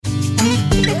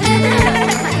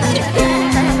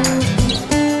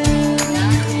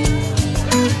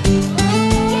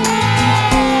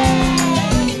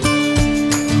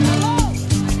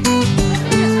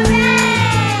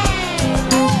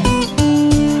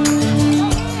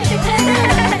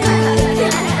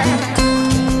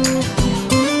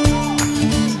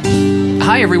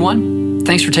Hi, everyone.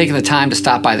 Thanks for taking the time to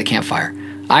stop by the campfire.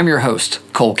 I'm your host,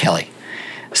 Cole Kelly.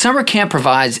 Summer camp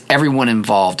provides everyone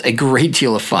involved a great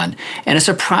deal of fun and a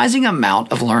surprising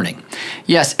amount of learning.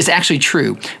 Yes, it's actually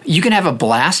true. You can have a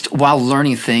blast while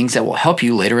learning things that will help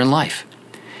you later in life.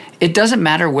 It doesn't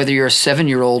matter whether you're a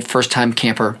 7-year-old first-time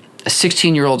camper, a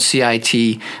 16-year-old CIT,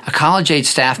 a college-age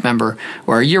staff member,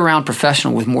 or a year-round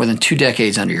professional with more than 2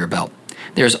 decades under your belt.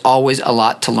 There's always a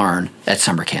lot to learn at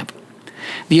summer camp.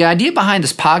 The idea behind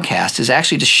this podcast is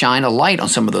actually to shine a light on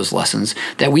some of those lessons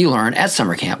that we learn at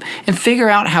summer camp and figure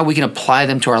out how we can apply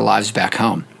them to our lives back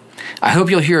home. I hope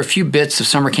you'll hear a few bits of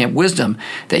summer camp wisdom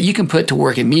that you can put to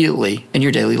work immediately in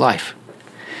your daily life.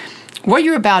 What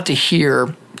you're about to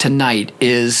hear tonight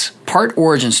is part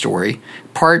origin story,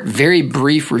 part very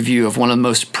brief review of one of the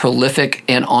most prolific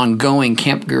and ongoing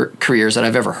camp careers that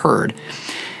I've ever heard,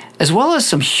 as well as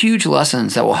some huge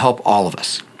lessons that will help all of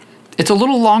us. It's a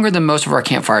little longer than most of our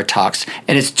campfire talks,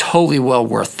 and it's totally well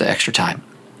worth the extra time.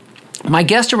 My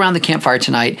guest around the campfire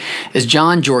tonight is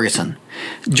John Jorgensen.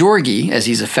 Jorgie, as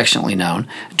he's affectionately known,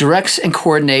 directs and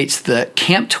coordinates the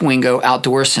Camp Tawingo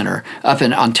Outdoor Center up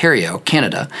in Ontario,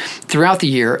 Canada, throughout the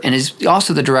year, and is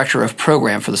also the director of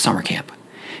program for the summer camp.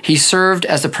 He served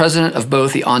as the president of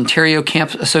both the Ontario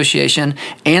Camp Association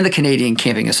and the Canadian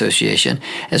Camping Association,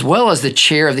 as well as the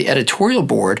chair of the editorial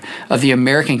board of the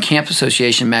American Camp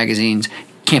Association magazine's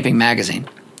Camping Magazine.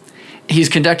 He's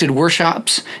conducted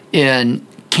workshops in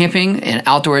camping and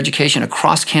outdoor education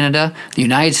across Canada, the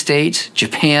United States,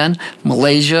 Japan,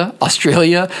 Malaysia,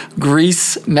 Australia,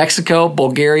 Greece, Mexico,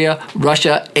 Bulgaria,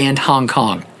 Russia, and Hong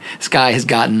Kong. This guy has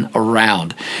gotten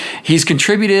around. He's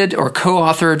contributed or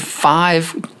co-authored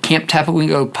 5 Camp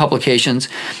Tawingo publications.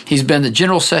 He's been the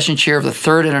General Session Chair of the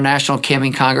 3rd International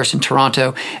Camping Congress in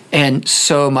Toronto, and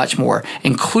so much more,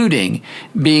 including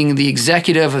being the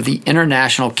executive of the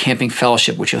International Camping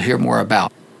Fellowship, which you'll hear more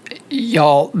about.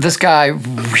 Y'all, this guy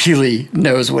really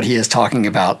knows what he is talking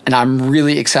about, and I'm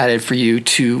really excited for you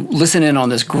to listen in on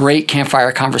this great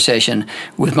campfire conversation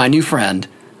with my new friend,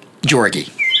 Jorgie.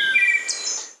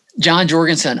 John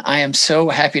Jorgensen, I am so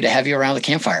happy to have you around the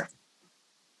campfire.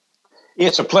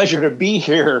 It's a pleasure to be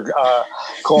here,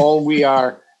 Cole.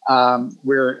 We're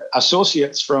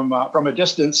associates from a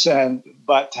distance,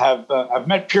 but have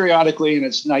met periodically, and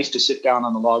it's nice to sit down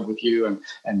on the log with you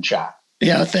and chat.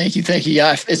 Yeah, thank you.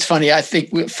 Yeah, it's funny. I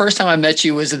think first time I met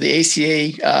you was at the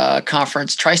ACA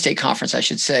conference, Tri-State Conference, I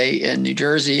should say, in New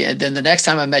Jersey. And then the next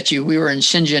time I met you, we were in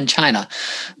Shenzhen, China.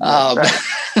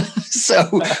 So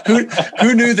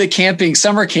who knew that camping,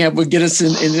 summer camp, would get us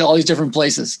in all these different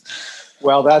places?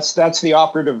 Well, that's the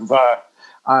operative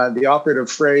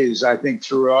phrase, I think,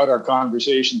 throughout our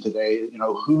conversation today. You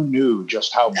know, who knew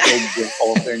just how big this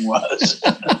whole thing was?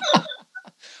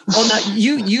 Well, now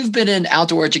you've been in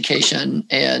outdoor education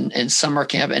and summer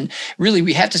camp, and really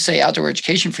we have to say outdoor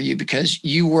education for you because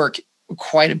you work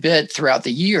quite a bit throughout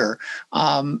the year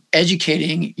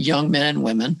educating young men and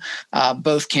women,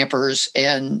 both campers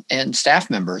and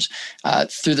staff members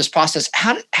through this process.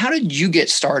 How did you get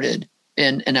started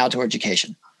in outdoor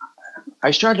education?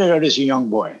 I started out as a young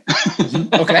boy.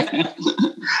 Okay.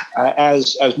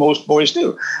 As most boys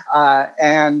do.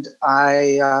 And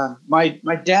my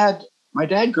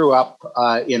dad grew up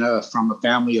from a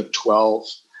family of 12.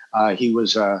 He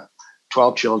was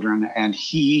 12 children, and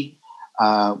he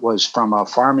was from a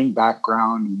farming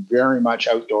background, very much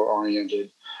outdoor oriented,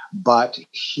 but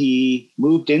he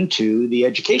moved into the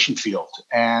education field.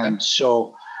 And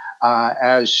so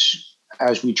as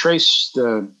we trace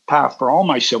the path for all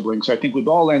my siblings, I think we've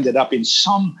all ended up to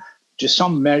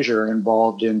some measure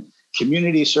involved in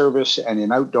community service and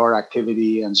in outdoor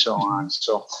activity and so on.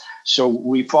 So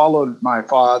we followed my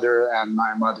father and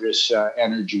my mother's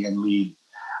energy and lead.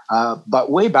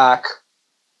 But way back,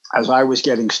 as I was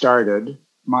getting started,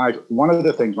 one of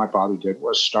the things my father did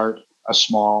was start a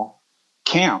small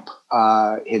camp,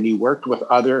 and he worked with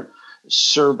other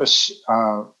service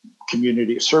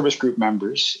group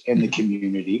members in the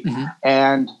community,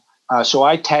 and so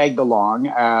I tagged along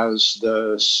as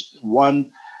the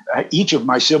one. Each of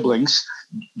my siblings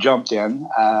jumped in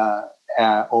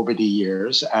over the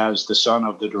years as the son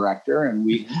of the director,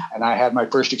 and I had my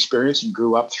first experience and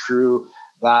grew up through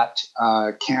that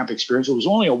camp experience. It was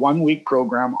only a 1-week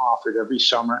program offered every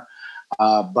summer,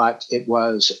 but it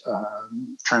was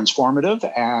transformative,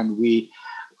 and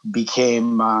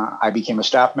I became a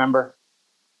staff member.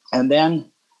 And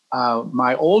then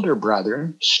my older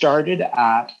brother started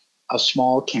at a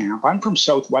small camp. I'm from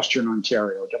southwestern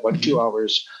Ontario, about 2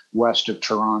 hours west of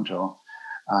Toronto,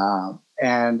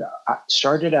 and I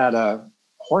started at a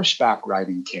horseback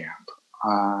riding camp.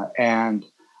 And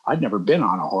I'd never been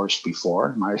on a horse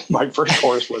before. My first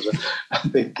horse was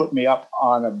they put me up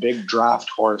on a big draft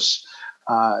horse.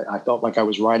 I felt like I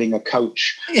was riding a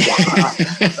coach,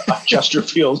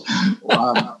 Chesterfield,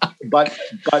 but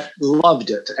loved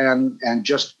it and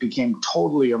just became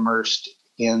totally immersed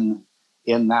in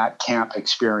that camp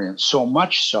experience. So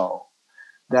much so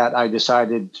that I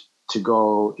decided to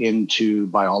go into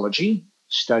biology.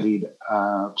 Studied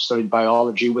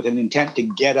biology with an intent to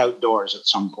get outdoors at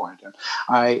some point. And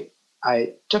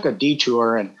I took a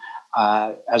detour, and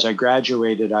as I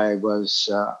graduated, I was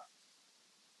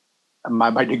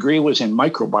my degree was in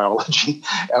microbiology,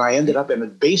 and I ended up in a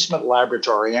basement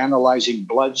laboratory analyzing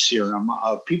blood serum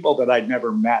of people that I'd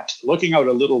never met, looking out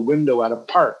a little window at a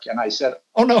park. And I said,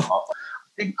 "Oh no,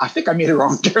 I think I made a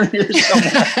wrong turn here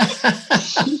somewhere."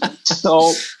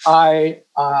 So I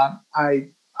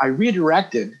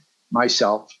redirected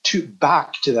myself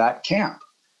back to that camp.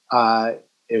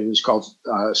 It was called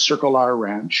Circular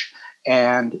Ranch,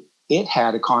 and it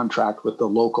had a contract with the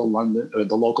local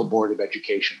Board of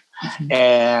Education. Mm-hmm.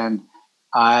 And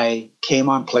I came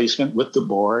on placement with the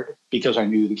board because I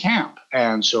knew the camp,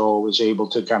 and so was able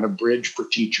to kind of bridge for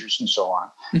teachers and so on.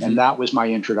 Mm-hmm. And that was my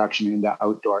introduction into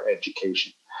outdoor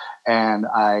education. And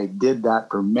I did that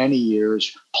for many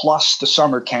years, plus the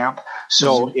summer camp.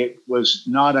 So mm-hmm. It was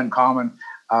not uncommon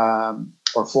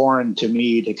or foreign to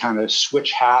me to kind of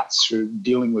switch hats through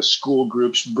dealing with school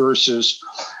groups versus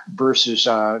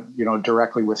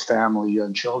directly with family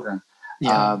and children.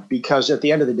 Yeah. Because at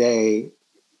the end of the day,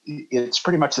 it's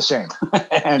pretty much the same.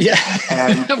 And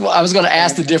well, I was going to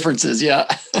ask the differences. Yeah.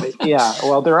 Yeah.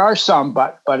 Well, there are some,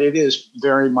 but it is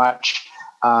very much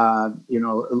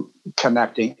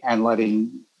connecting and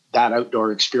letting that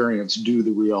outdoor experience do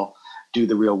the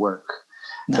real work.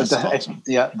 That's awesome.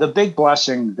 The big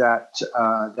blessing that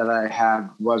I had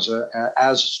was,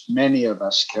 as many of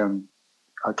us can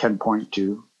point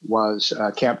to, was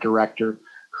a camp director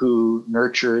who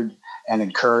nurtured and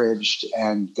encouraged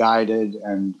and guided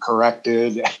and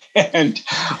corrected and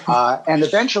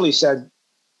eventually said,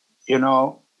 you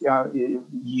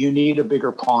need a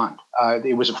bigger pond.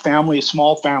 It was a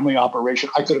small family operation.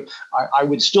 I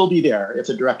would still be there if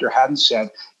the director hadn't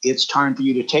said, it's time for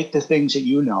you to take the things that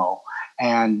you know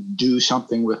and do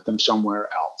something with them somewhere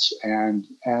else.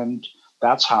 And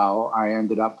that's how I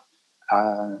ended up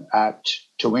at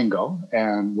Towingo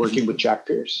and working with Jack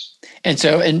Pierce. And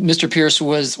Mr. Pierce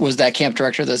was that camp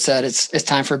director that said it's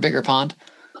time for a bigger pond?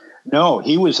 No,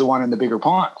 he was the one in the bigger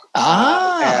pond.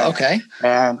 Okay.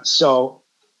 And so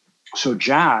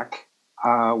Jack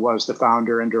was the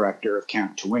founder and director of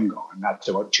Camp Towingo, and that's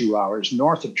about 2 hours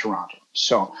north of Toronto.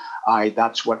 So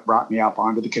that's what brought me up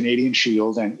onto the Canadian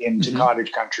Shield and into mm-hmm.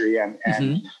 cottage country and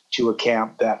mm-hmm. to a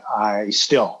camp that I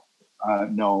still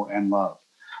know and love.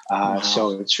 Wow.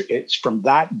 So it's from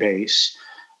that base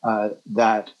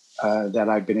that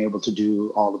I've been able to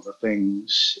do all of the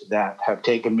things that have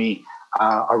taken me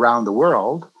around the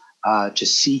world to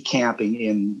see camping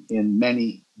in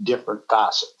many different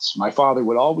facets. My father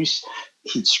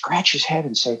he'd scratch his head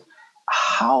and say,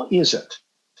 how is it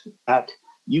that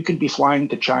you could be flying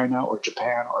to China or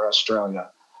Japan or Australia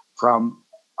from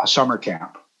a summer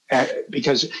camp?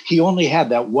 Because he only had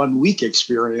that 1 week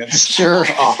experience. Sure.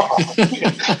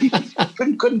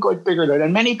 Couldn't go bigger than that.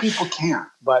 And many people can't.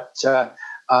 But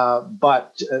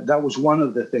that was one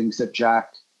of the things that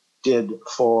Jack did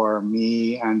for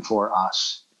me and for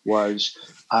us, was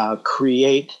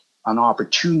create an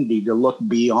opportunity to look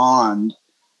beyond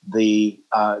the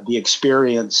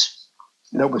experience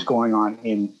that was going on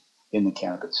in the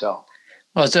camp itself.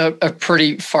 Well, it's a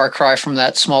pretty far cry from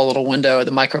that small little window at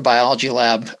the microbiology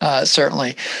lab,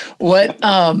 certainly. What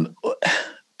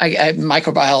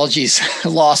microbiology's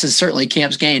loss is certainly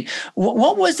camp's gain.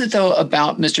 What was it, though,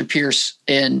 about Mr. Pierce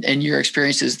and your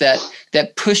experiences that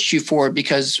pushed you forward?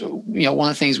 Because one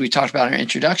of the things we talked about in our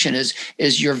introduction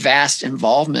is your vast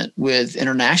involvement with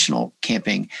international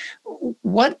camping.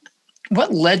 What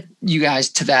led you guys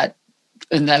to that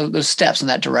and those steps in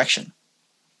that direction?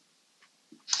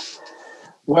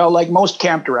 Well, like most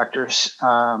camp directors,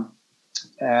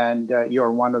 and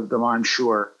you're one of them, I'm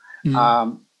sure.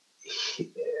 Mm-hmm.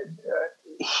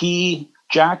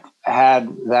 Jack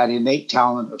had that innate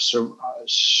talent of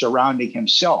surrounding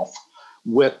himself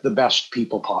with the best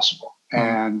people possible, mm-hmm.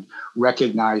 and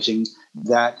recognizing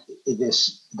that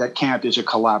camp is a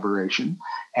collaboration,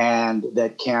 and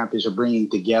that camp is a bringing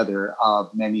together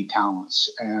of many talents.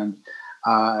 And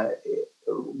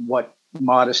what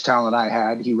modest talent I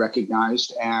had, he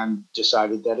recognized and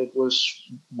decided that it was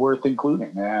worth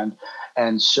including.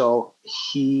 And so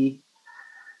he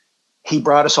he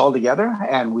brought us all together,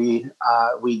 and we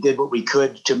did what we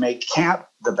could to make camp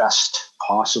the best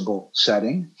possible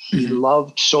setting. He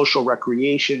loved social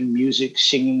recreation, music,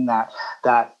 singing, that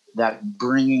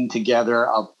bringing together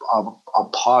of a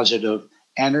positive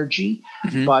energy.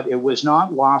 But it was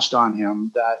not lost on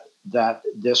him that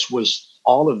this was,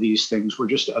 all of these things were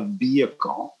just a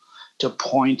vehicle to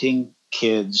pointing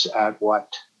kids at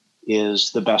what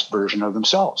is the best version of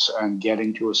themselves and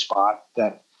getting to a spot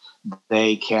that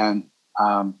they can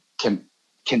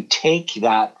take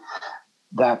that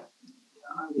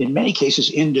in many cases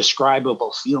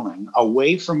indescribable feeling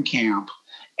away from camp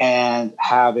and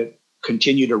have it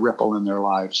continue to ripple in their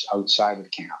lives outside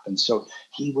of camp. And so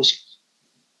he was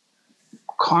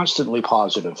constantly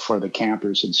positive for the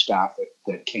campers and staff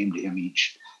that came to him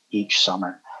each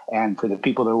summer. And for the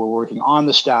people that were working on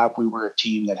the staff, we were a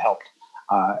team that helped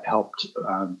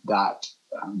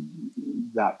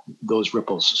those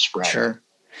ripples spread. Sure.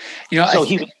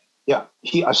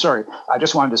 Sorry. I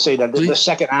just wanted to say that the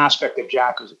second aspect of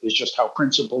Jack is just how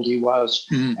principled he was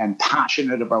and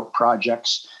passionate about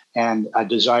projects and a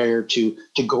desire to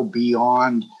go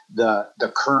beyond the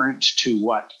current to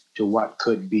what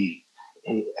could be.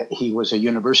 He was a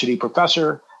university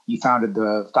professor. He founded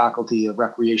the Faculty of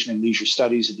Recreation and Leisure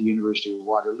Studies at the University of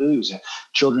Waterloo. He was a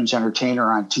children's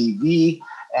entertainer on TV,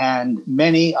 and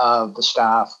many of the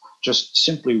staff just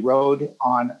simply rode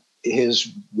on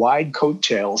his wide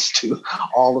coattails to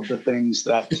all of the things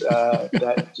that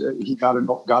he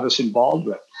got us involved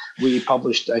with. We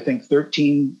published, I think,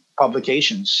 13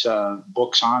 publications,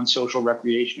 books on social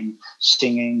recreation,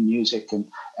 singing, music,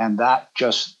 and that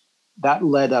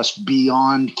led us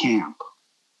beyond camp.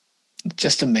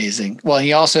 Just amazing. Well,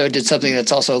 he also did something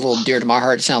that's also a little dear to my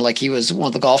heart. It sounded like he was one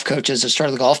of the golf coaches that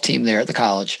started the golf team there at the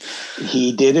college.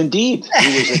 He did indeed.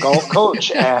 He was a golf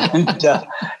coach and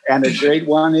a great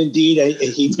one indeed.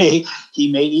 He may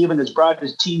even has brought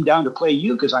his team down to play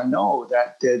you, because I know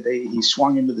that he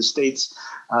swung into the States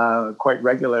quite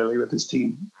regularly with his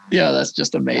team. Yeah, that's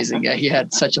just amazing. Yeah, he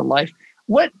had such a life.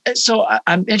 So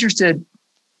I'm interested.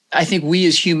 I think we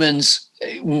as humans,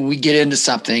 when we get into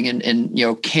something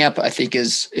and camp, I think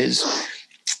is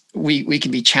we can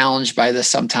be challenged by this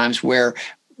sometimes, where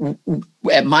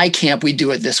at my camp, we do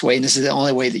it this way, and this is the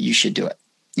only way that you should do it.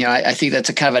 I think that's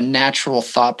a kind of a natural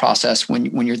thought process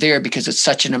when you're there, because it's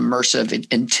such an immersive,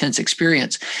 intense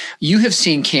experience. You have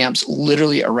seen camps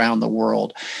literally around the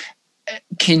world.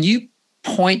 Can you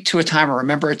point to a time or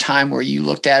remember a time where you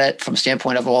looked at it from a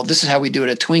standpoint of, well, this is how we do it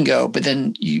at Twingo, but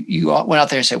then you went out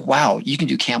there and said, wow, you can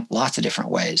do camp lots of different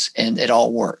ways and it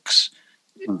all works?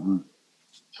 Mm-hmm.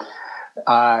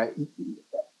 I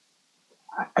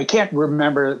can't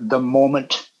remember the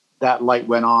moment that light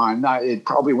went on. It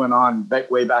probably went on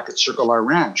way back at Circle R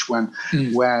Ranch when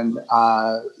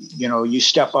you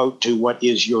step out to what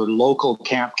is your local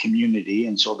camp community.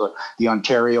 And so the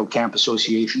Ontario Camp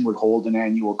Association would hold an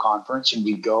annual conference, and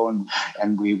we'd go and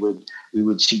we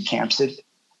would see camps that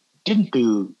didn't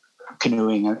do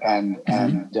canoeing and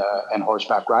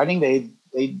horseback riding. They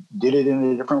did it in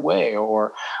a different way,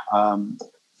 or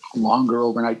longer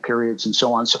overnight periods and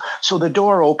so on. So the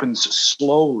door opens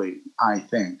slowly, I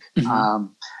think.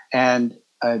 And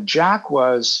Jack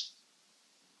was,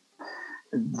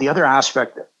 the other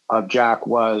aspect of Jack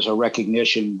was a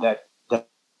recognition that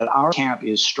our camp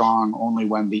is strong only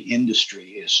when the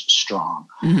industry is strong.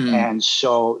 And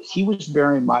so he was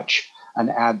very much an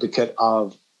advocate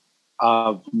of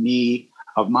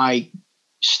my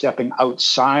stepping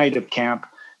outside of camp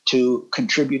to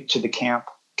contribute to the camp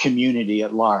community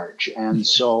at large. And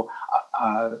so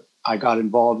I got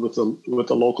involved with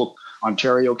the local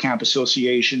Ontario Camp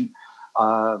Association,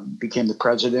 became the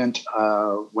president,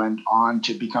 went on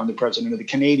to become the president of the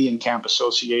Canadian Camp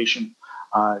Association.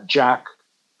 Jack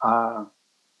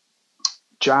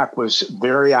was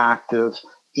very active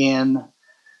in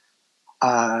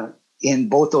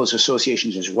both those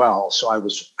associations as well. So I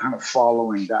was kind of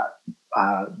following that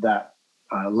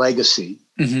legacy.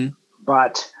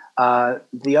 But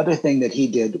the other thing that he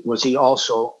did was he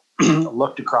also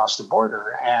looked across the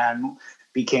border and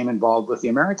became involved with the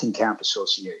American Camp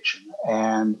Association,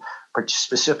 and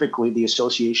specifically the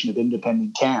Association of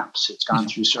Independent Camps. It's gone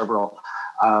through several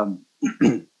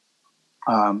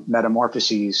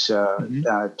metamorphoses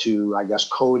to, I guess,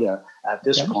 CODA at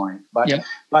this point. But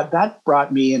that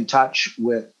brought me in touch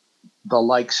with the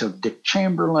likes of Dick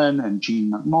Chamberlain and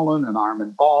Gene McMullen and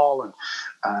Armand Ball and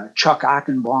Chuck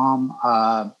Achenbaum,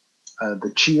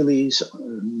 the Chiles,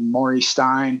 Maury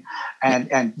Stein,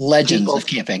 and legends of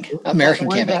camping, American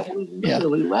camping.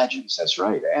 Literally legends. That's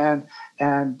right.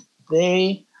 And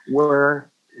they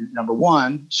were number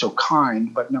one, so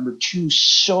kind, but number two,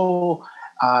 so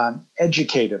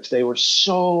educative. They were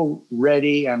so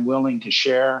ready and willing to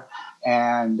share,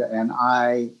 and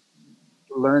I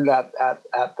learned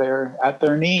at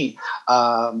their knee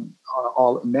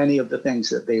many of the things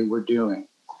that they were doing.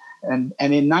 And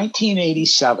in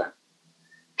 1987,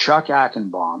 Chuck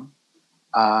Ackenbaum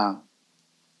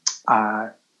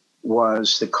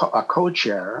was a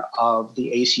co-chair of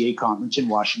the ACA conference in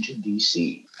Washington,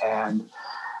 D.C.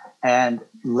 And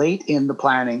late in the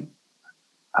planning,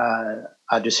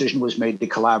 a decision was made to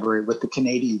collaborate with the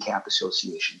Canadian Camp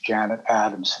Association, Janet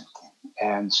Adamson.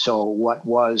 And so what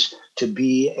was to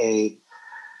be a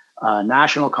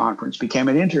national conference became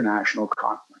an international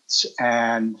conference.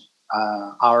 And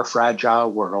Our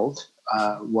Fragile World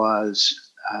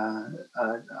was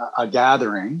a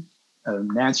gathering.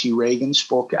 Nancy Reagan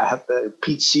spoke at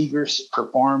Pete Seeger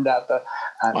performed at the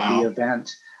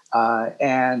event.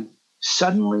 And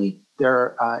suddenly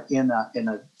they're in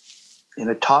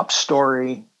a top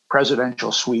story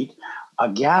presidential suite, a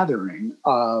gathering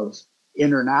of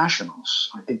internationals.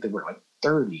 I think there were like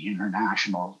 30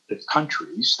 international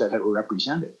countries that were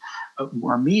represented,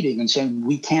 were meeting and saying,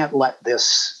 we can't let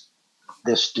this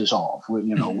dissolve.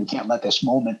 We can't let this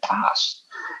moment pass.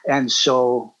 And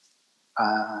so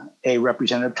a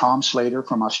representative, Tom Slater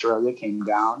from Australia, came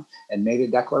down and made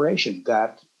a declaration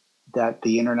that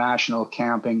the International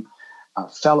Camping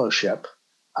Fellowship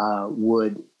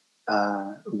would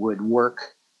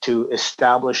work to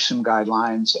establish some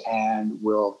guidelines and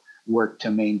will work to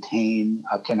maintain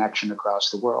a connection across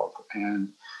the world. And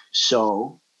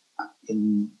so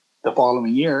in the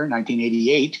following year,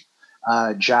 1988,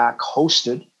 Jack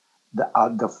hosted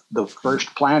the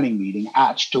first planning meeting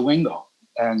at Stowingo.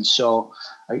 And so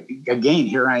again,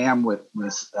 here I am with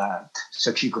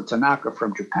Sachiko Tanaka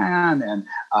from Japan and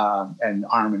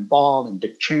Armin Ball and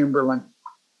Dick Chamberlain,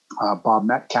 Bob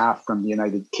Metcalf from the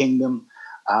United Kingdom.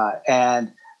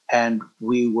 And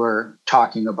we were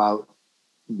talking about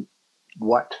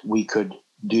what we could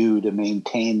do to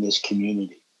maintain this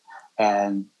community.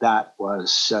 And that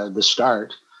was the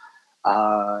start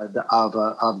of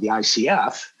the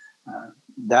ICF.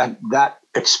 That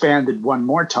expanded one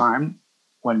more time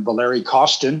when Valery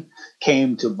Kostin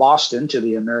came to Boston to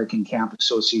the American Camp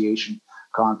Association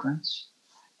conference.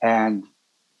 And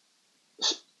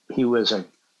it was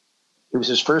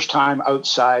his first time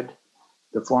outside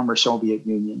the former Soviet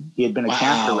Union. He had been a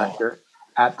camp director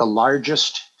at the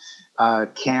largest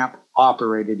camp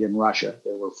operated in Russia.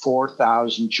 There were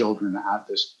 4,000 children at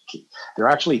this. There are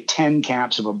actually 10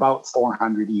 camps of about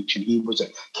 400 each, and he was a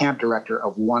camp director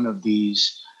of one of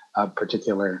these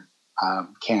particular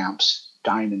camps,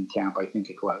 Diamond Camp, I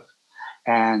think it was.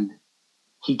 And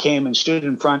he came and stood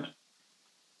in front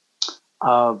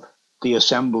of the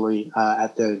assembly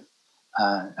at a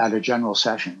general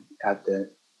session at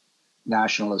the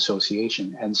National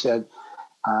Association and said,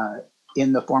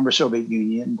 in the former Soviet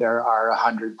Union, there are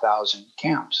 100,000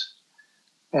 camps.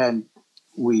 And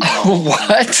we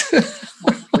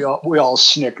all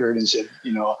snickered and said,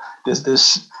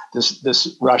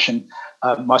 this Russian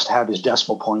must have his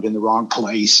decimal point in the wrong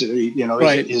place.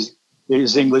 Right.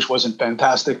 His English wasn't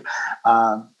fantastic,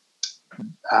 but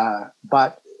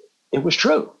it was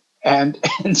true. And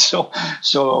so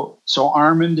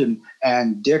Armand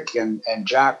and Dick and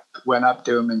Jack went up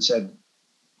to him and said,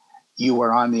 you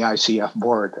were on the ICF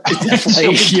board.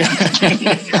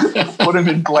 Put him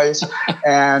in place.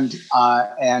 And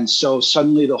so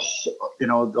suddenly the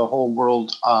whole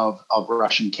world of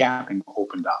Russian camping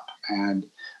opened up. And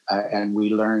we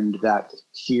learned that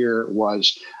here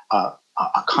was a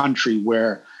country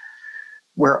where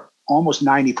almost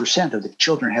 90% of the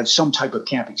children had some type of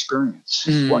camp experience.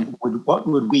 What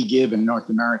would we give in North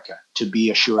America to be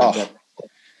assured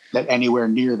that anywhere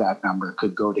near that number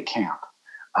could go to camp?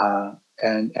 We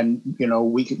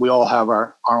all have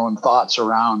our own thoughts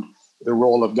around the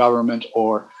role of government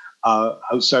or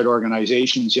outside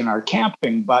organizations in our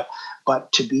camping, but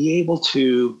to be able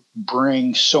to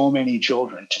bring so many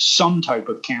children to some type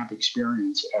of camp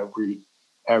experience every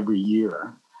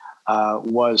year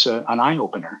was an eye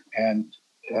opener, and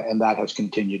that has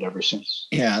continued ever since.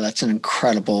 Yeah, that's an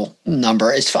incredible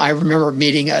number. I remember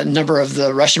meeting a number of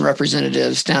the Russian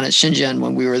representatives down at Shenzhen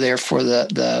when we were there for the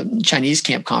Chinese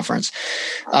camp conference.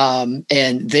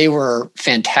 And they were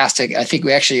fantastic. I think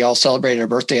we actually all celebrated our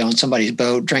birthday on somebody's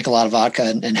boat, drank a lot of vodka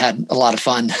and had a lot of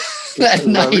fun that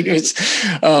night. It was,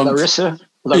 Larissa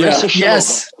Larissa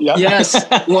Yes. Shilova. Yes.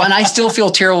 Well, and I still feel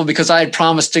terrible because I had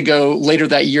promised to go later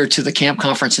that year to the camp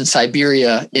conference in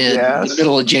Siberia in the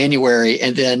middle of January,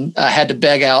 and then I had to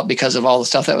beg out because of all the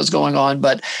stuff that was going on.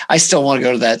 But I still want to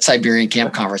go to that Siberian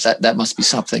camp conference. That must be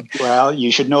something. Well,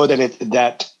 you should know that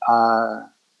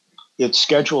it's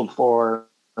scheduled for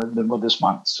the middle of this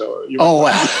month. So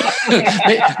wow.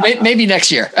 Maybe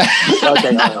next year.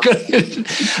 Okay.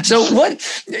 So what,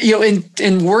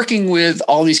 in working with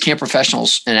all these camp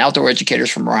professionals and outdoor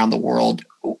educators from around the world,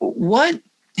 what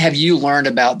have you learned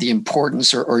about the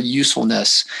importance or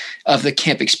usefulness of the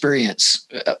camp experience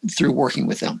through working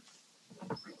with them?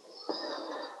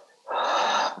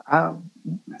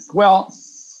 Well,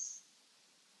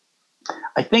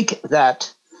 I think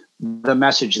that the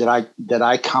message that I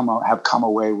have come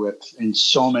away with in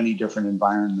so many different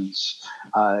environments,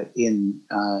 in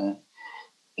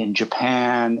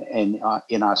Japan and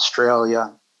in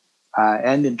Australia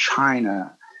and in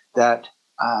China, that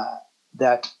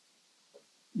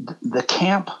the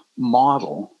camp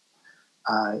model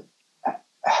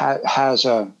has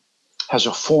a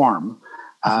form,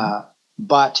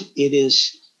 but it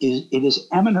is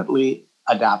eminently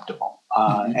adaptable,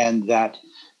 and that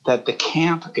the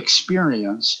camp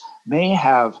experience may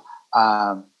have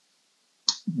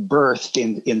birthed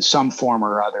in some form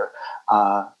or other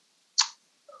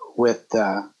with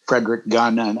Frederick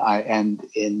Gunn and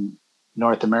in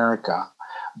North America,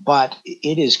 but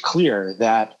it is clear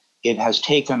that it has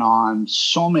taken on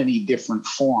so many different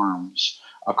forms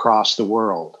across the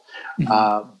world,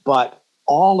 but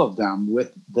all of them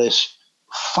with this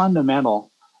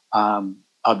fundamental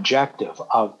objective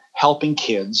of helping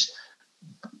kids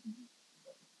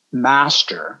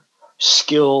master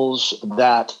skills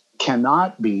that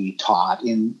cannot be taught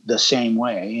in the same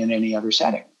way in any other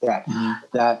setting.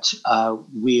 That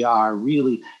we are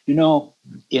really,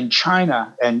 in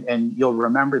China, and you'll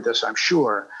remember this, I'm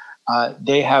sure,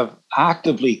 they have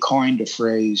actively coined a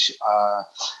phrase,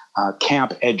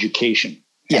 camp education.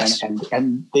 Yes.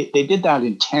 And they did that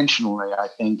intentionally, I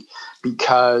think,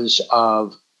 because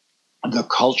of the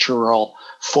cultural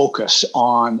focus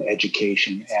on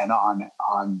education and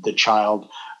on the child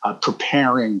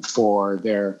preparing for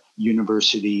their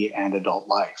university and adult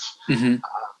life.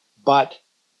 But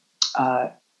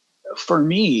for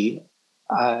me,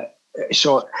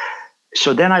 so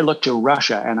then I look to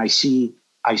Russia and I see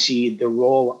the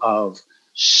role of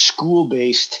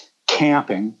school-based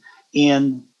camping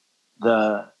in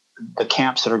the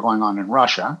camps that are going on in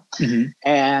Russia,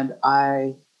 and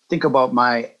I think about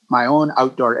my own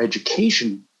outdoor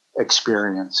education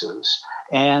experiences,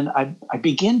 and I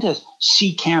begin to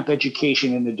see camp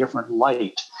education in a different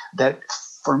light. That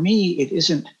for me,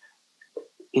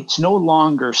 it's no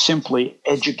longer simply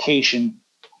education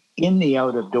in the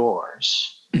out of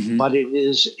doors, but it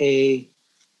is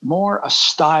more a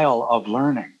style of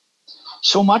learning.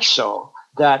 So much so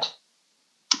that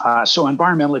so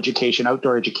environmental education,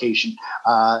 outdoor education,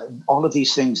 all of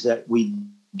these things that we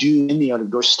do in the out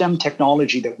of doors, STEM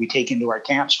technology that we take into our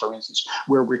camps, for instance,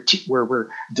 where we're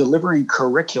delivering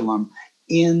curriculum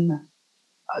in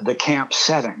the camp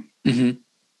setting.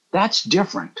 That's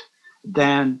different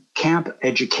than camp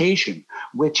education,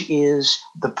 which is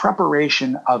the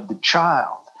preparation of the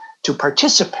child to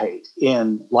participate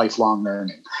in lifelong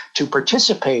learning, to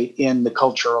participate in the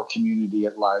cultural community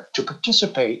at large, to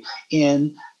participate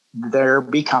in their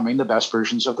becoming the best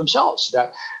versions of themselves,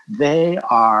 that they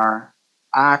are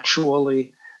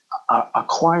actually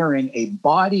acquiring a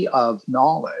body of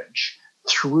knowledge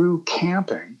through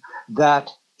camping that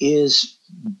is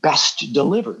best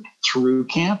delivered through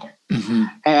camping.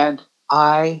 And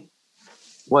I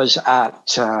was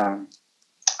at a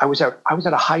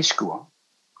high school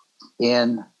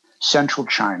in central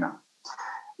China,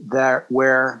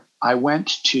 where I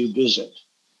went to visit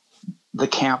the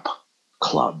camp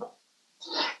club.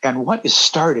 And what is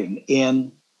starting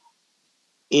in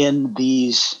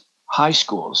these high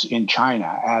schools in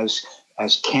China as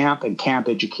camp and camp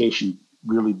education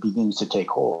really begins to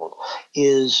take hold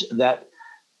is that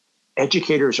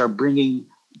educators are bringing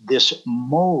this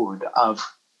mode of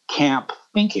camp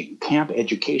thinking, camp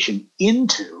education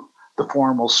into the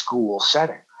formal school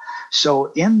setting.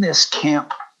 So in this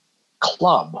camp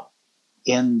club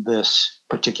in this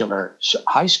particular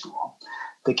high school,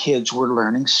 the kids were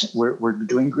learning, were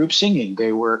doing group singing.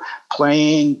 They were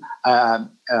playing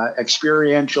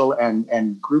experiential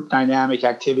and group dynamic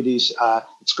activities,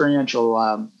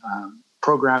 experiential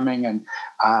programming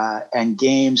and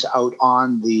games out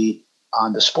on the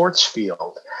sports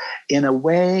field in a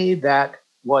way that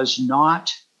was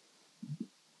not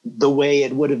the way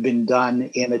it would have been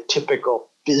done in a typical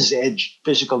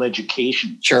physical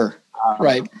education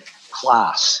Right.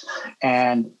 class.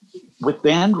 And with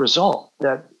the end result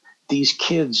that these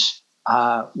kids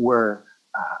were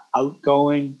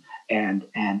outgoing and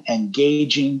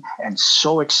engaging and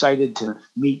so excited to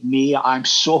meet me. I'm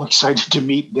so excited to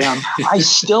meet them. I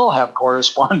still have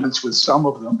correspondence with some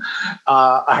of them.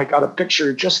 I got a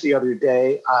picture just the other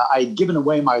day. I'd given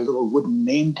away my little wooden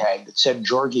name tag that said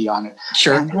Georgie on it.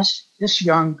 Sure. And this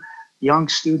young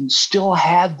student still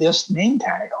had this name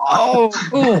tag on.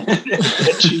 Oh,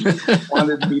 that she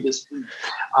wanted me to see.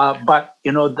 But,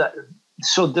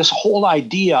 so this whole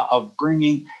idea of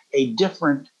bringing a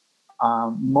different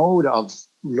mode of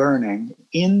learning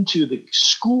into the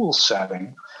school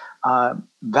setting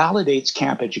validates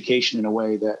camp education in a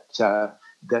way that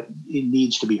it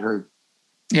needs to be heard.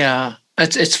 Yeah.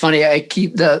 It's funny. I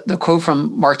keep the quote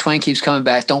from Mark Twain keeps coming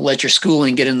back. Don't let your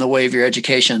schooling get in the way of your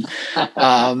education.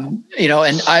 And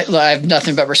I have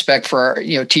nothing but respect for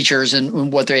teachers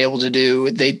and what they're able to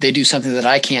do. They do something that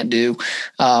I can't do,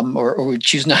 or we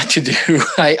choose not to do.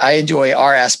 I enjoy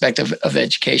our aspect of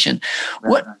education.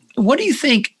 Right. What do you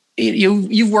think?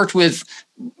 You've worked with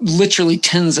literally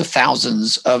tens of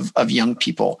thousands of young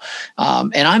people,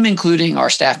 and I'm including our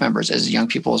staff members as young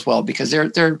people as well, because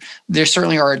they're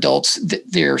certainly are adults.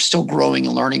 They're still growing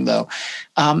and learning, though.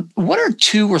 What are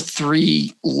 2 or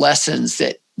 3 lessons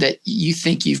that you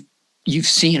think you've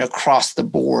seen across the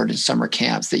board in summer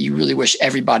camps that you really wish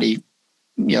everybody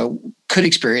could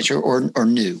experience or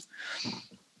knew?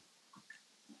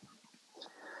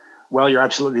 Well, you're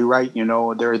absolutely right.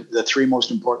 They're the 3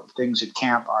 most important things at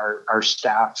camp are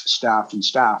staff, and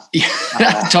staff.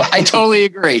 I totally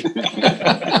agree.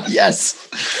 Yes.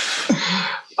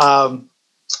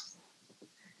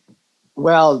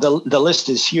 Well, the list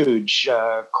is huge,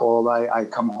 Cole. I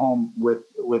come home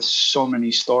with so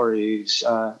many stories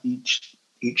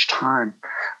each time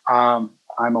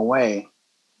I'm away.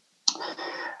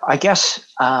 I guess.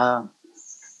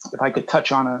 If I could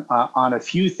touch on a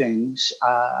few things,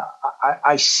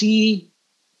 I see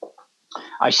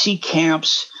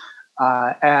camps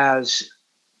as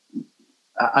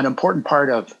an important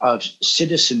part of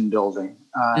citizen building.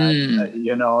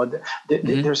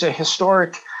 There's a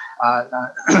historic,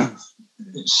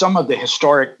 some of the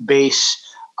historic base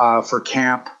for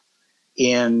camp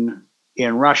in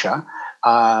Russia.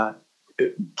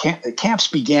 Camps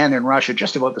began in Russia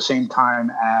just about the same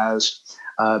time as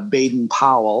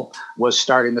Baden-Powell was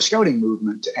starting the scouting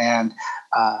movement, and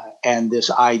this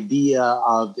idea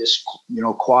of this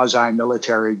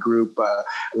quasi-military group,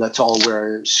 let's all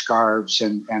wear scarves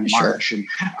and march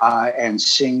and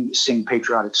sing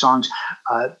patriotic songs,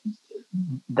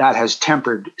 that has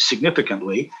tempered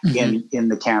significantly in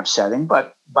the camp setting,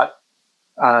 but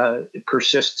it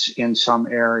persists in some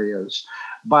areas.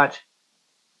 But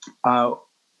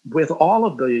with all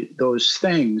of those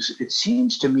things, it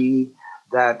seems to me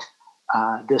that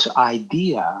this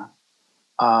idea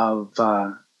of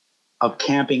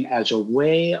camping as a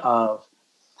way of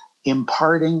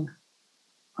imparting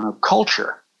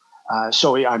culture.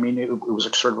 It was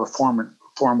a sort of a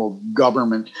formal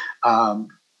government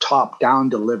top-down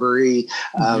delivery.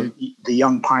 The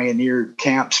young pioneer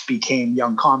camps became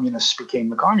young communists, became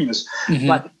the communists.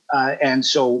 But and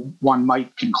so one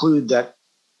might conclude that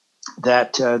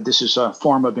this is a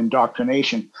form of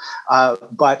indoctrination.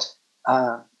 But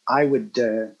I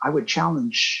would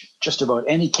challenge just about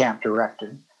any camp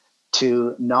director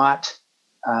to not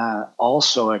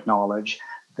also acknowledge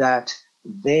that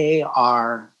they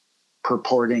are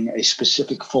purporting a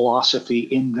specific philosophy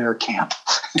in their camp.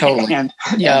 Totally. and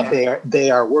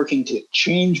they are working to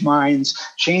change minds,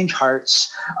 change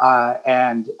hearts,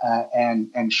 and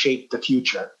shape the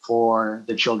future for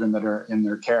the children that are in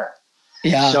their care.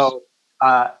 Yeah. So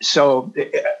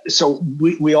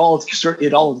we all,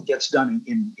 it all gets done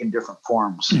in different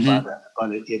forms, but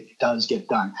it does get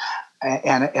done.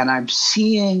 And I'm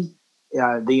seeing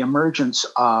the emergence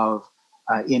of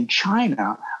in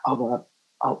China of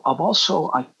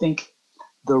also, I think,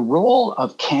 the role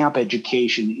of camp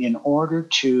education in order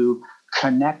to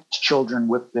connect children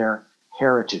with their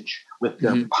heritage, with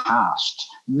their past.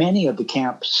 Many of the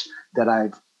camps that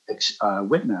I've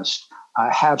witnessed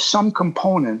have some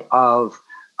component of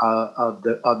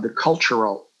the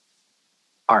cultural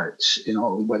arts,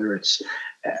 whether it's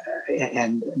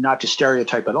and not to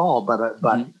stereotype at all, but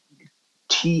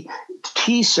tea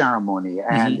ceremony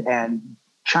and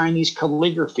Chinese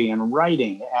calligraphy and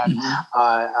writing and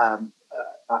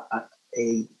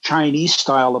a Chinese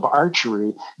style of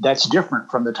archery that's different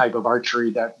from the type of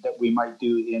archery that we might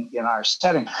do in our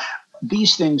setting.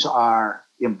 These things are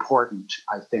important,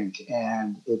 I think.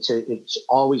 And it's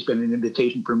always been an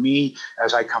invitation for me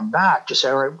as I come back to say,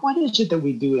 all right, what is it that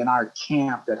we do in our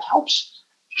camp that helps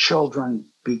children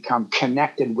become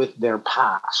connected with their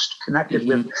past, connected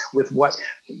with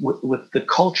the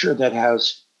culture that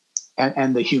has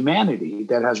and the humanity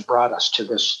that has brought us to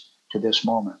this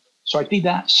moment. So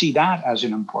I see that as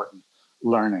an important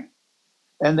learning.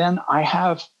 And then I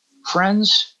have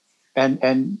friends,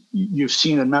 and you've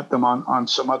seen and met them on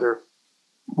some other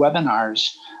webinars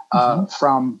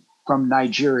from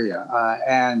Nigeria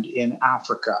and in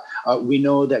Africa. We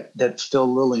know that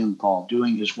Phil Lilienthal,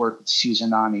 doing his work with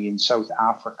Sizanani in South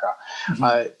Africa,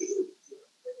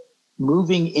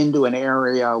 moving into an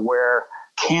area where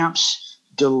camps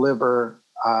deliver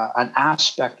an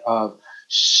aspect of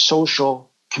social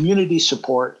community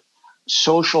support,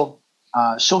 social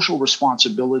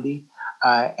responsibility,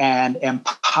 and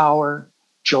empower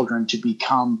children to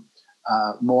become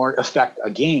more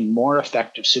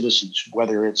effective citizens,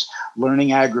 whether it's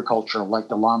learning agriculture like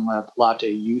the Lan Latte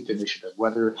Youth Initiative,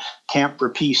 whether Camp for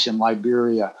Peace in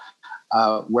Liberia,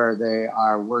 where they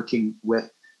are working with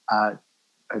the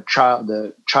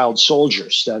child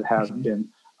soldiers that have been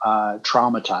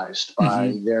traumatized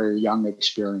by their young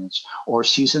experience, or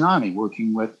Sizanani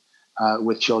working with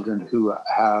children who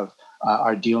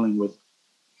are dealing with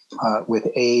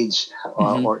AIDS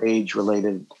or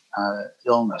AIDS-related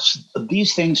illness.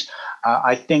 These things,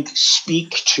 I think,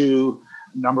 speak to,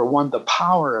 number one, the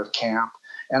power of camp,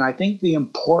 and I think the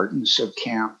importance of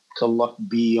camp to look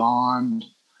beyond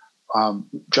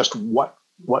just what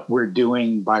we're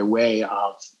doing by way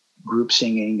of group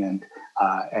singing and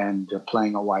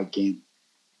playing a wide game.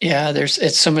 Yeah,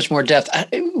 it's so much more depth.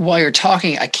 While you're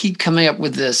talking, I keep coming up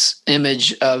with this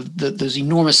image of those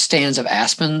enormous stands of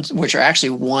aspens, which are actually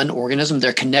one organism.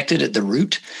 They're connected at the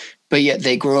root, but yet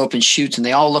they grow up in shoots, and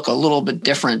they all look a little bit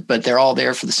different, but they're all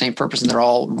there for the same purpose, and they're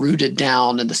all rooted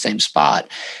down in the same spot.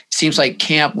 It seems like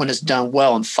camp, when it's done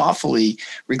well and thoughtfully,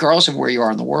 regardless of where you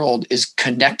are in the world, is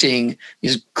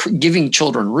giving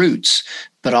children roots,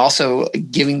 but also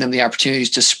giving them the opportunities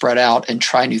to spread out and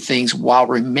try new things while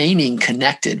remaining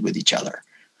connected with each other.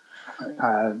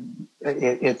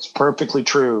 It's perfectly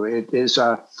true. It is.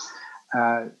 I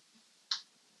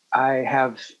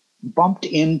have bumped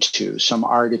into some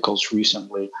articles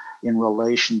recently in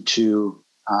relation to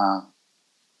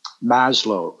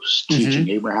Maslow's teaching,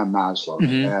 Abraham Maslow,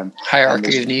 and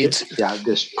hierarchy of needs.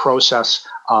 This process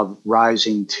of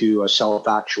rising to a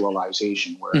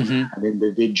self-actualization, where an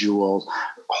individual's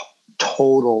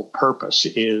total purpose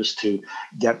is to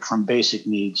get from basic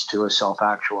needs to a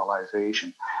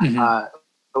self-actualization.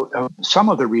 Some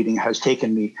of the reading has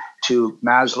taken me to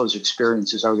Maslow's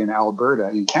experiences out in Alberta,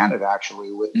 in Canada,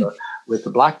 actually, with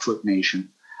the Blackfoot Nation,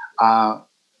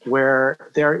 where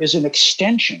there is an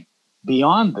extension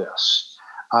beyond this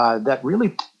that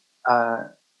really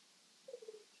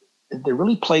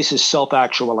places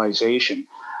self-actualization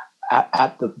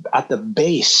at the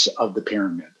base of the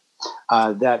pyramid.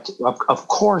 That of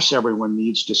course everyone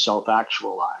needs to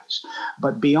self-actualize,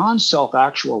 but beyond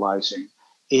self-actualizing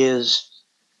is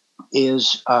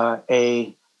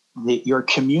your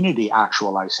community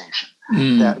actualization.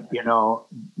 That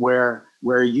where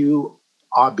you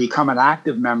become an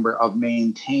active member of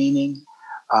maintaining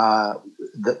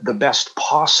the best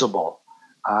possible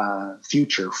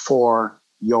future for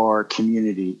your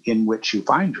community in which you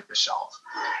find yourself,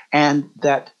 and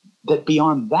that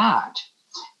beyond that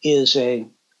is a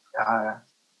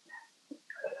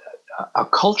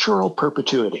cultural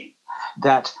perpetuity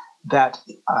that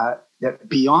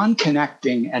beyond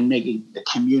connecting and making the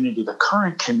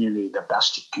current community the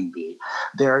best it can be,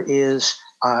 there is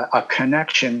a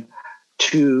connection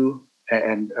to,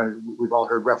 and we've all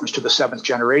heard reference to the seventh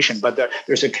generation, but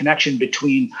there's a connection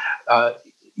between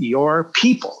your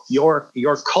people, your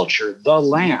culture, the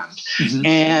land,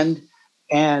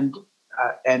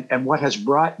 and what has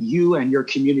brought you and your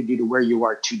community to where you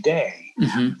are today.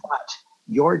 But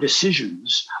your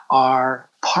decisions are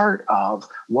part of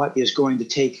what is going to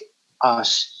take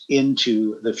us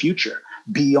into the future,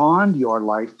 beyond your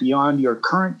life, beyond your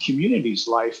current community's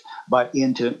life, but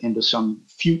into some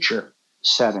future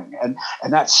setting. And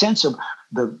that sense of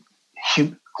the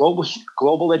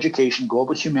global education,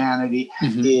 global humanity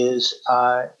is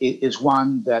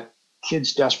one that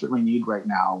kids desperately need right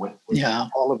now, with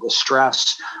all of the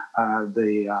stress,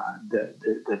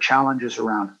 the challenges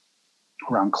around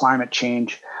climate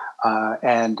change,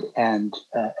 and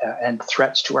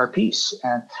threats to our peace.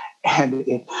 And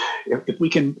if we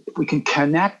can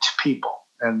connect people,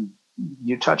 and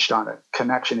you touched on it,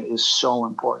 connection is so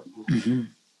important.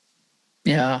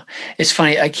 Yeah, it's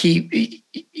funny. I keep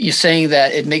you saying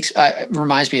that it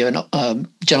reminds me of a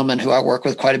gentleman who I work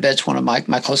with quite a bit. It's one of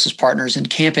my closest partners in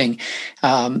camping,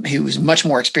 who's much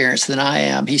more experienced than I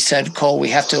am. He said, Cole, we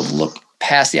have to look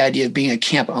past the idea of being a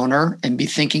camp owner and be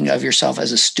thinking of yourself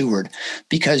as a steward,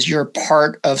 because you're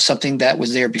part of something that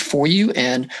was there before you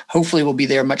and hopefully will be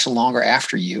there much longer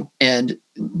after you. And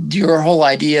your whole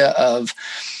idea of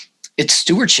it's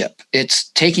stewardship. It's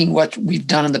taking what we've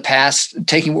done in the past,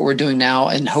 taking what we're doing now,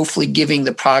 and hopefully giving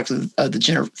the product of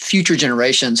the future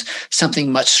generations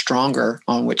something much stronger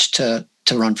on which to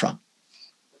run from.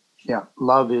 Yeah,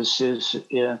 love is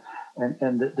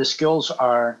and the skills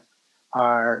are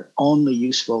only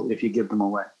useful if you give them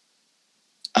away.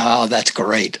 Oh, that's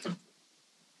great.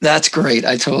 That's great.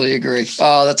 I totally agree.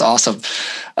 Oh, that's awesome.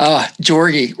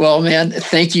 Georgie, well, man,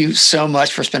 thank you so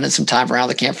much for spending some time around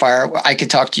the campfire. I could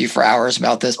talk to you for hours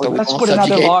about this, but let's put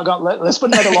another log on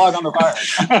the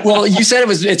fire. Well, you said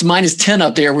it's minus 10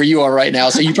 up there where you are right now,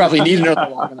 so you probably need another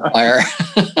log on the fire.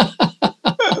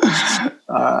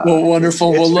 Well,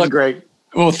 wonderful. It's been great.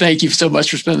 Well, thank you so much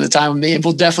for spending the time with me, and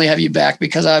we'll definitely have you back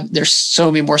because there's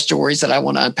so many more stories that I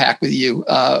want to unpack with you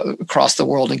across the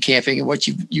world in camping and what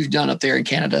you've done up there in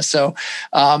Canada. So,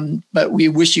 but we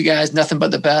wish you guys nothing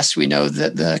but the best. We know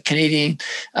that the Canadian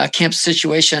camp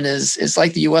situation is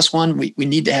like the U.S. one. We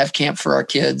need to have camp for our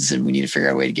kids, and we need to figure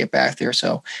out a way to get back there.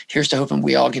 So here's to hoping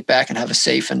we all get back and have a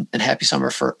safe and happy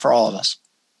summer for all of us.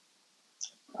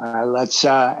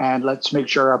 Let's make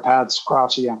sure our paths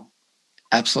cross again.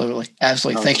 Absolutely.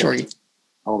 Okay. Thanks, Georgie.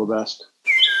 All the best.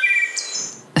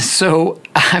 So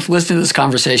I've listened to this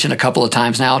conversation a couple of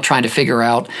times now, trying to figure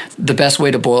out the best way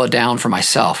to boil it down for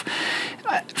myself.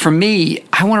 For me,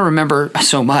 I want to remember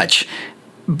so much,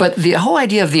 but the whole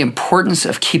idea of the importance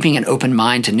of keeping an open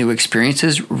mind to new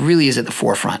experiences really is at the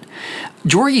forefront.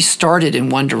 Georgie started in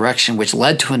one direction, which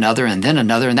led to another and then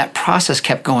another, and that process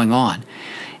kept going on.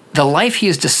 The life he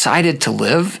has decided to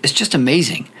live is just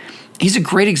amazing. He's a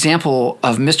great example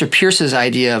of Mr. Pierce's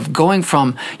idea of going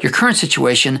from your current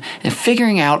situation and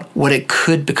figuring out what it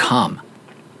could become.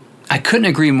 I couldn't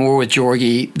agree more with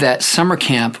Georgie that summer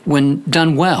camp, when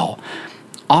done well,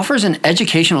 offers an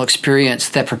educational experience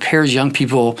that prepares young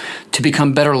people to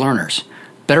become better learners,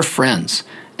 better friends,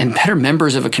 and better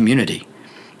members of a community.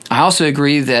 I also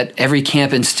agree that every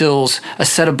camp instills a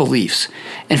set of beliefs.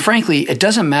 And frankly, it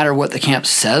doesn't matter what the camp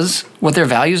says, what their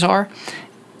values are.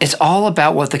 It's all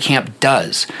about what the camp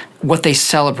does, what they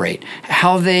celebrate,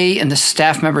 how they and the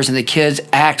staff members and the kids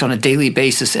act on a daily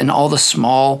basis in all the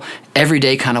small,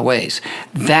 everyday kind of ways.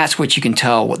 That's what you can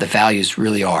tell what the values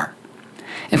really are.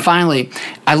 And finally,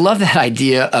 I love that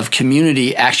idea of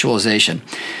community actualization.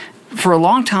 For a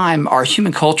long time, our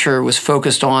human culture was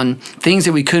focused on things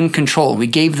that we couldn't control. We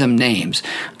gave them names.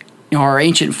 Our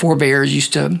ancient forebears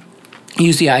used to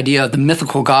use the idea of the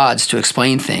mythical gods to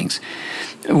explain things.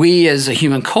 We as a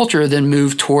human culture then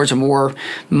moved towards a more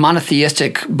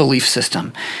monotheistic belief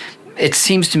system. It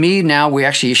seems to me now we're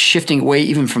actually shifting away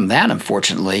even from that,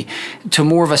 unfortunately, to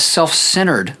more of a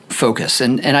self-centered focus.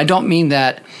 And I don't mean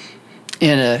that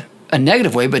in a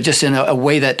negative way, but just in a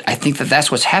way that I think that that's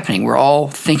what's happening. We're all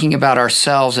thinking about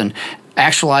ourselves and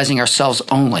actualizing ourselves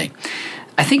only.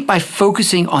 I think by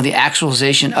focusing on the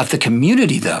actualization of the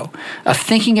community, though, of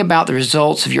thinking about the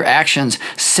results of your actions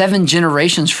 7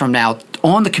 generations from now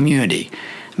on the community,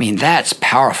 I mean, that's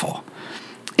powerful.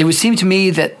 It would seem to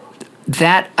me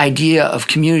that idea of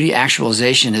community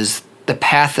actualization is the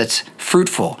path that's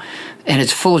fruitful, and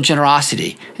it's full of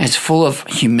generosity, and it's full of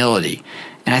humility.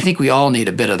 And I think we all need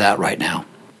a bit of that right now.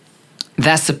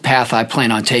 That's the path I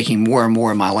plan on taking more and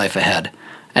more in my life ahead.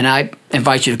 And I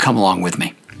invite you to come along with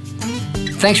me.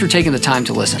 Thanks for taking the time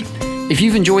to listen. If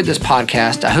you've enjoyed this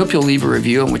podcast, I hope you'll leave a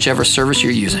review on whichever service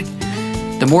you're using.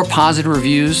 The more positive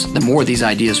reviews, the more these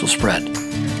ideas will spread.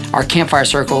 Our campfire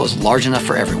circle is large enough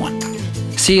for everyone.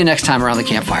 See you next time around the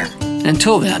campfire. And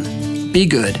until then, be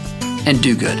good and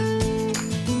do good.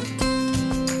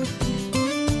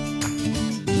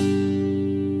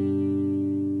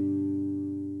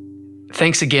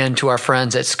 Thanks again to our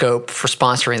friends at Scope for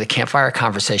sponsoring the Campfire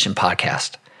Conversation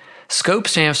podcast. SCOPE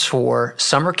stands for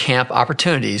Summer Camp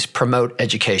Opportunities Promote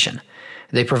Education.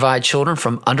 They provide children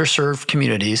from underserved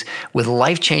communities with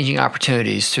life-changing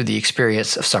opportunities through the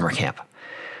experience of summer camp.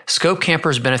 SCOPE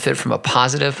campers benefit from a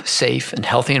positive, safe, and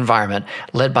healthy environment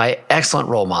led by excellent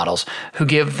role models who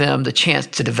give them the chance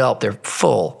to develop their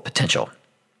full potential.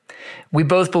 We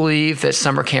both believe that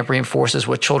summer camp reinforces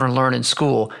what children learn in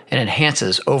school and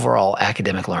enhances overall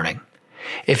academic learning.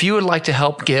 If you would like to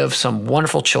help give some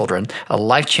wonderful children a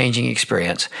life-changing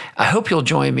experience, I hope you'll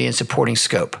join me in supporting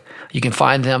SCOPE. You can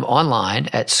find them online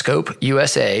at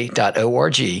scopeusa.org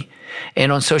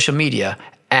and on social media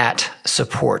at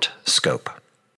SupportScope.